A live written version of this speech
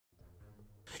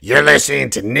You're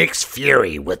listening to Nick's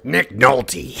Fury with Nick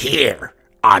Nolte here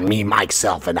on Me,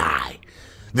 Myself, and I.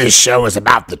 This show is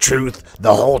about the truth,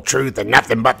 the whole truth, and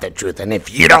nothing but the truth. And if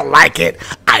you don't like it,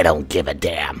 I don't give a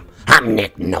damn. I'm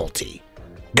Nick Nolte.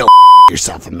 Go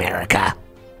yourself, America.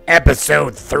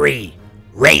 Episode 3,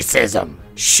 Racism.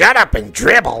 Shut up and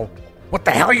dribble. What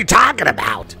the hell are you talking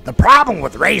about? The problem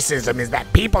with racism is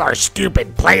that people are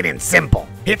stupid, plain and simple.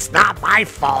 It's not my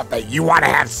fault that you want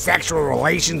to have sexual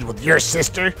relations with your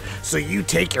sister, so you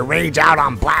take your rage out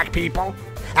on black people.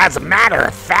 As a matter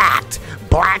of fact,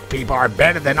 black people are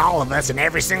better than all of us in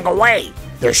every single way.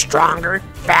 They're stronger,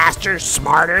 faster,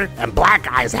 smarter, and black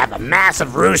guys have a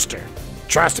massive rooster.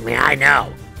 Trust me, I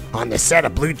know. On the set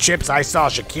of Blue Chips, I saw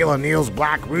Shaquille O'Neal's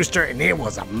black rooster, and it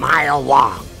was a mile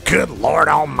long. Good Lord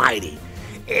Almighty.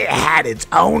 It had its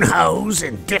own hose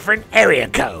and different area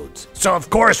codes. So of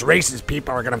course racist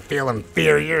people are gonna feel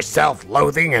inferior,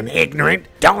 self-loathing, and ignorant.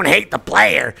 Don't hate the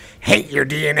player, hate your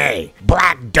DNA.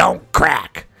 Black don't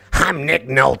crack. I'm Nick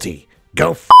Nolte.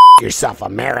 Go yourself,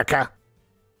 America.